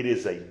 It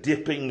is a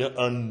dipping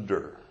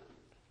under.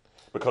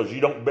 Because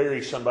you don't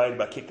bury somebody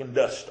by kicking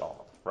dust on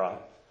them,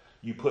 right?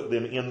 You put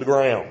them in the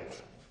ground.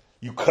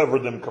 You cover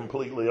them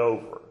completely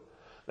over.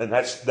 And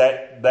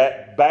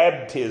that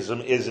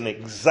baptism is an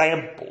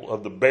example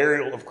of the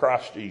burial of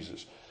Christ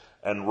Jesus,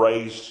 and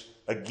raised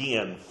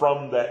again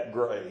from that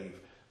grave,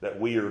 that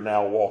we are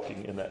now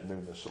walking in that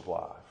newness of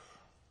life.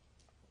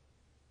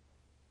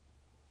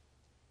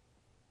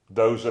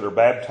 Those that are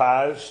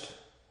baptized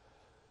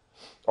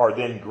are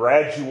then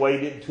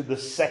graduated to the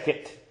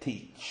second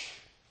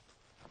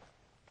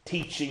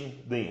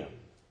teaching them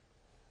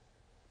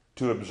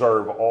to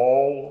observe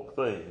all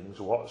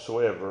things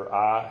whatsoever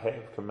I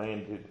have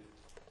commanded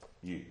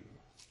you.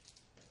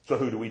 So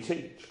who do we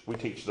teach? We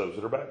teach those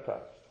that are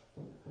baptized.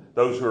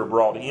 Those who are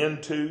brought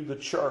into the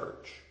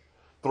church.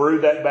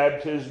 Through that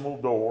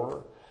baptismal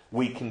door,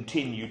 we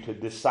continue to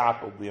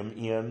disciple them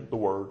in the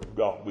Word of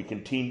God. We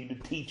continue to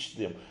teach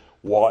them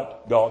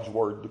what God's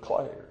Word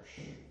declares.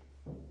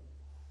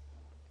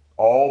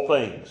 All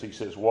things, he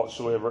says,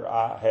 whatsoever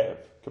I have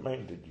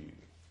commanded you.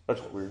 That's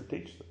what we're to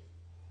teach them.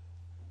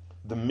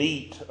 The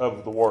meat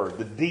of the Word,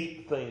 the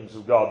deep things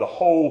of God, the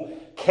whole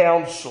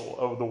counsel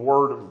of the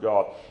Word of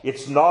God.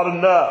 It's not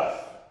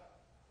enough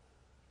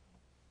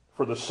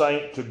for the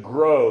saint to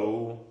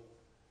grow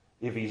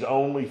if he's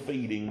only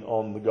feeding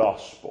on the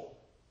gospel.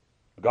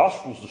 The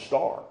gospel's the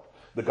start.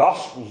 The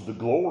gospel's the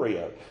glory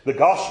of it. The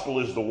gospel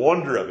is the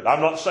wonder of it. I'm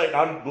not saying,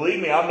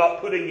 believe me, I'm not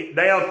putting it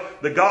down,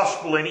 the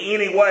gospel in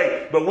any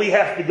way, but we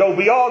have to go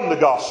beyond the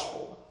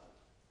gospel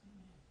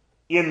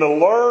in the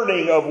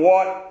learning of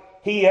what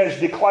he has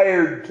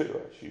declared to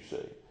us, you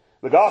see.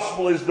 The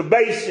gospel is the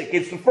basic.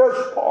 It's the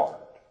first part.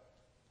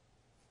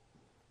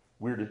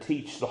 We're to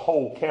teach the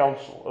whole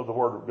counsel of the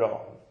Word of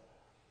God,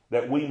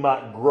 that we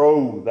might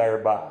grow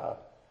thereby.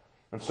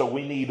 And so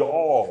we need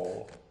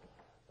all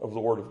of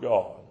the Word of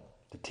God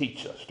to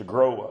teach us, to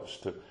grow us,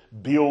 to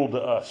build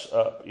us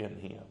up in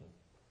him.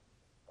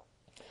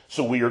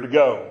 So we are to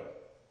go.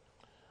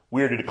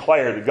 We are to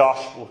declare the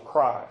gospel of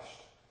Christ.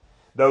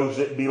 Those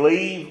that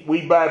believe,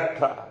 we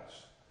baptize.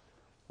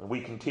 And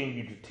we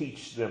continue to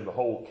teach them the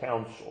whole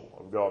counsel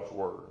of God's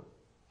Word.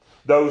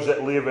 Those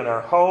that live in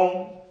our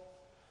home,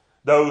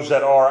 those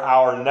that are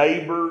our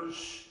neighbors,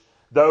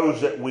 those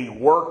that we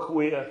work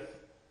with,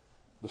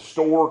 the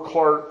store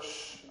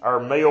clerks, our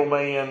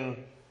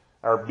mailman,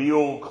 our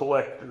bill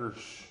collectors,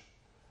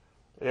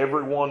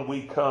 everyone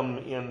we come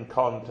in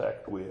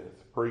contact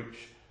with,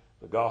 preach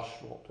the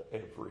gospel to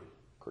every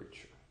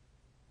creature.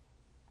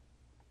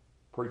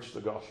 Preach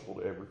the gospel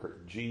to every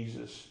creature.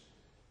 Jesus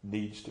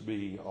needs to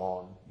be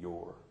on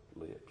your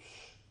lips.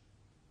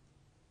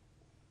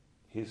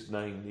 His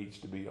name needs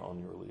to be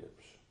on your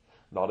lips.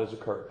 Not as a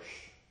curse.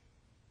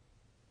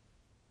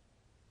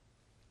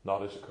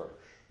 Not as a curse.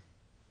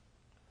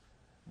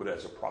 but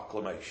as a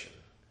proclamation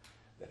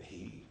that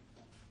He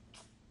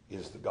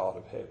is the God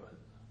of heaven,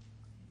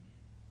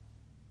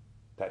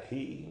 that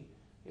He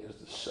is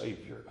the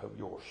Savior of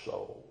your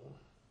soul,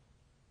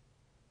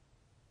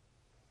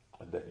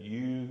 and that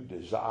you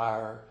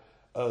desire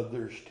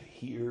others to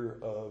hear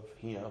of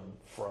Him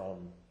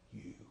from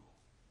you.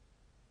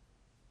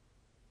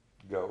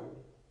 Go,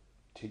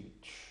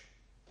 teach,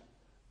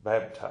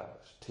 baptize,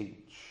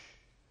 teach.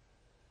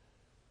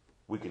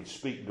 We can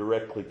speak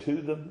directly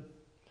to them.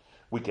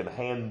 We can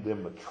hand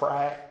them a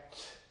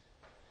tract.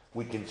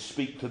 We can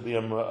speak to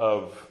them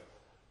of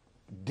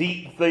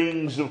deep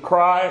things of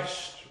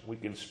Christ. We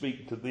can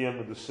speak to them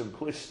of the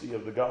simplicity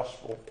of the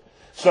gospel.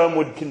 Some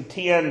would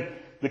contend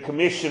the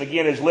commission,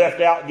 again, is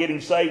left out getting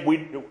saved.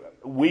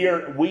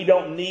 We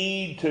don't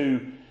need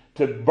to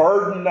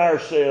burden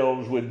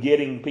ourselves with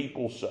getting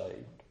people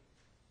saved,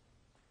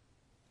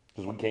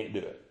 because we can't do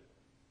it.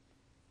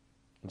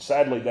 And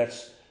sadly,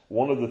 that's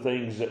one of the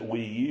things that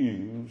we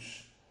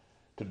use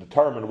to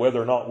determine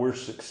whether or not we're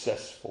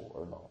successful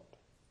or not.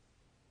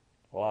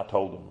 Well, I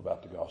told them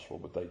about the gospel,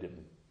 but they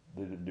didn't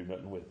do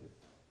nothing with it.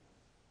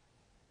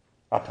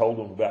 I told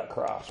them about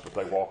Christ, but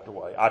they walked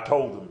away. I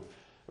told them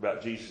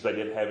about Jesus. They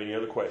didn't have any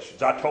other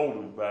questions. I told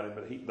them about Him,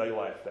 but they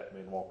laughed at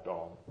me and walked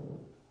on.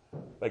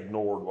 They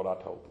ignored what I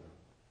told them.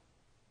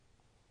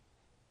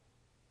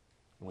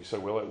 And we say,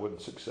 well, it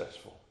wasn't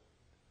successful.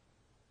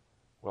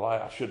 Well,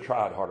 I should have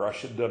tried harder. I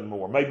should have done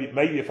more.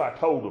 Maybe if I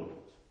told them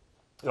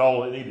that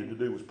all they needed to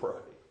do was pray.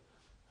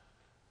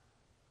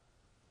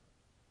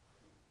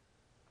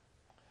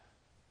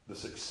 The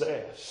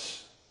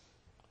success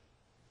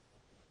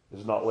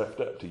is not left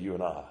up to you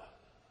and I.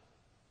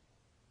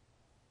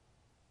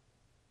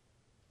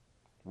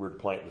 We're to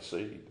plant the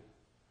seed.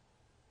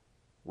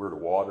 We're to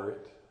water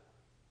it.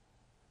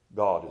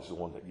 God is the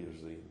one that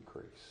gives the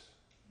increase.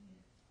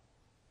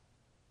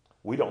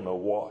 We don't know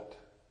what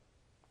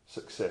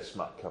success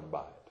might come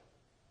by it.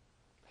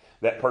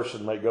 That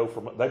person may go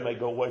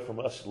away from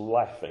us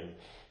laughing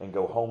and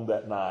go home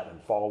that night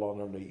and fall on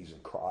their knees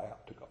and cry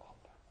out to God.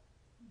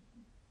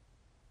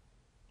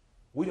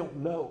 We don't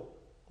know.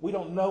 We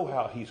don't know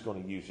how He's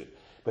going to use it.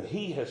 But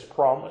He has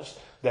promised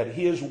that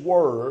His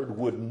word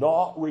would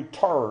not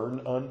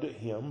return unto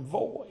Him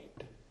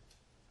void.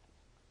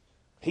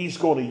 He's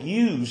going to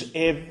use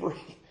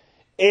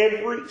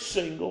every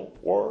single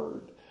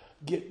word.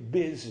 Get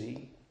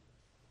busy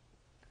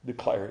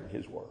declaring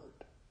His word.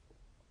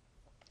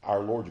 Our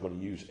Lord's going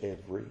to use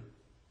every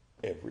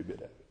bit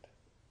of it.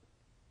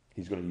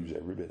 He's going to use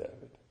every bit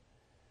of it.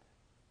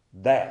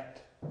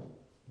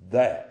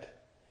 That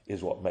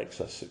is what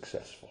makes us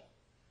successful.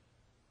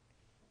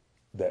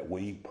 That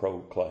we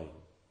proclaim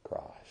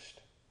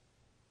Christ.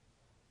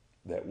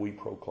 That we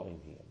proclaim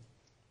Him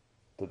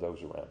to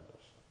those around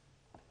us.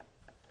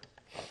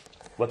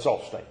 Let's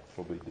all stand.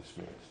 We'll be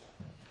dismissed.